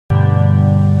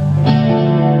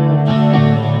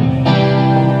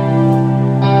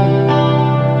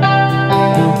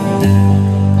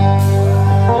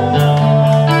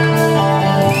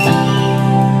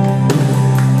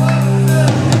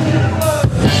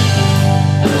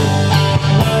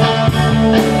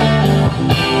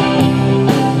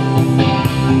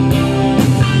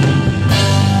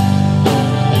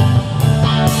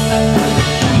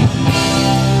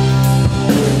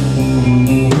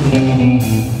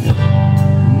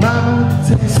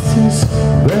distance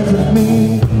with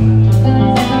me.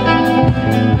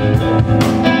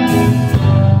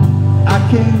 I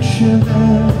can't share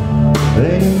that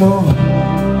anymore.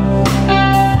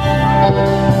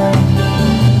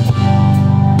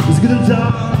 It's getting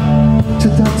dark, too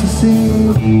dark to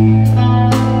see.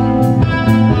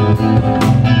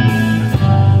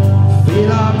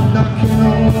 Feel I'm knocking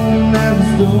on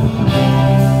heaven's door.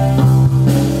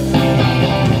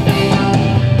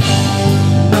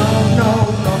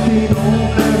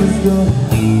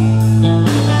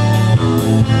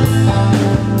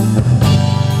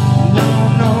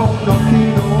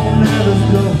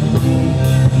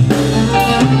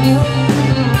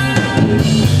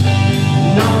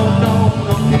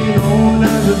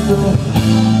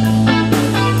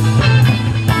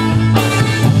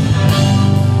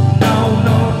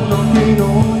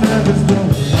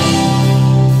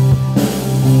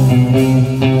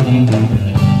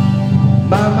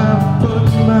 Mama put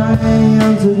my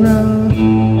hands around.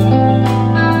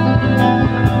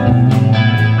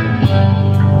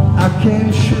 I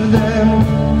can't show them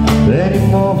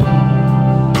anymore.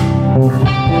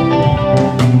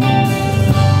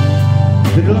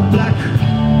 The glow of black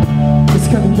is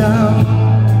coming down.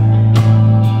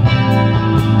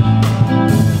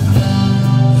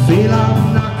 Feel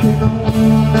I'm knocking on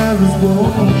heaven's door.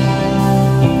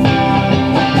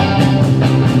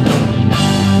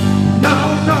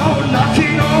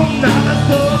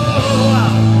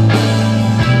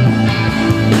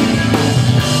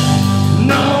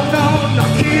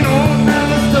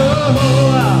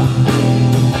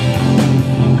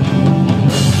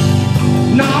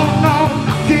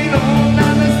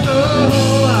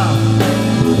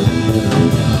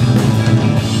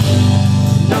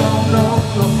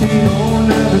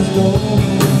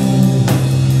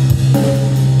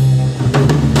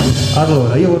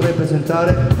 Allora, io vorrei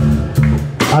presentare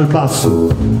al basso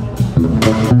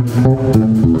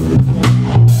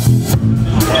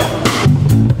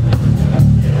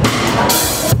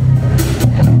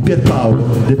Pierpaolo,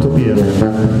 detto Piero.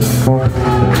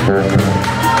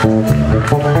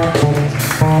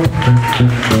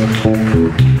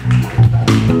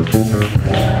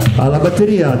 Alla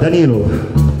batteria Danilo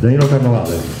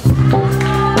Carnovale.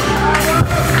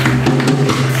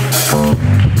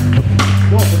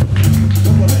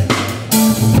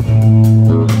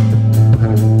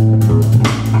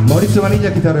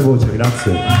 Maniglia, chitarra e voce,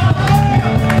 grazie.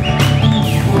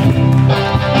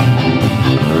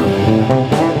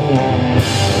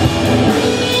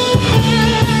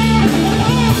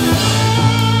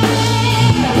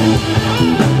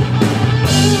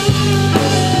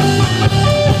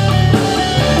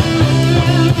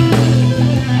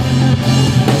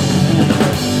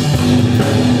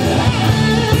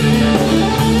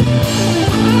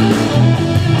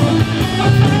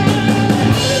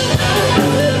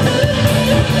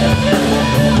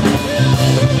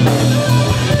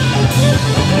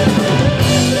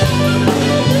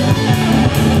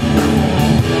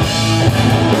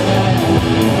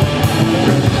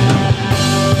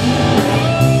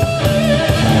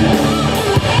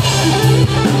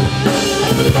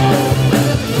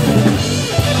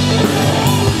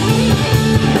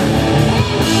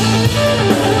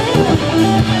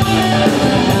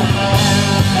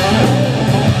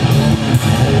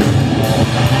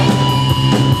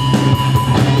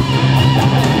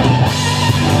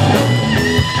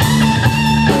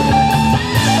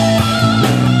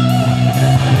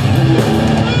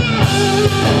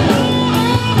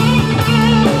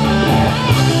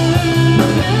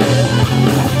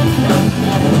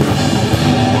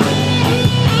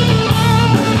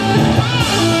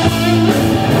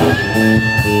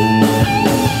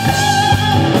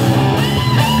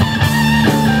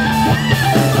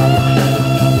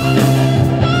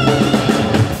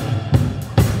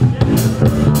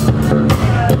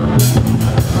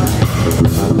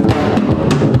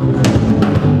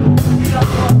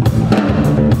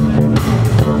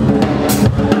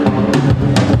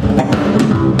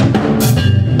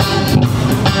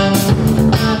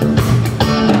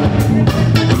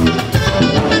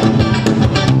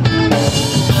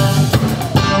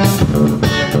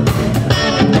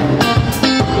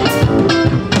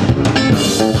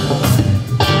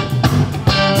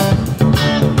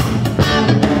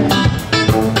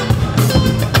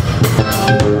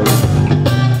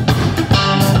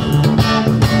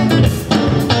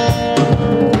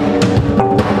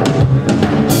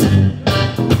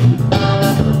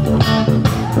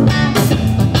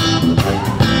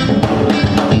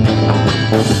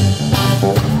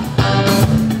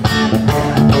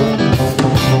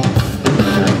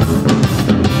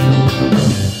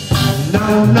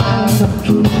 No, no,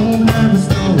 knocking on heaven's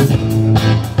door.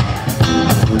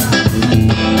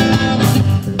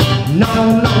 No,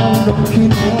 no,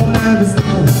 knocking on heaven's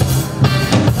door.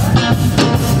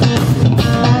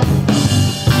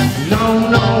 No,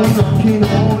 no, knocking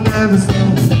on heaven's door.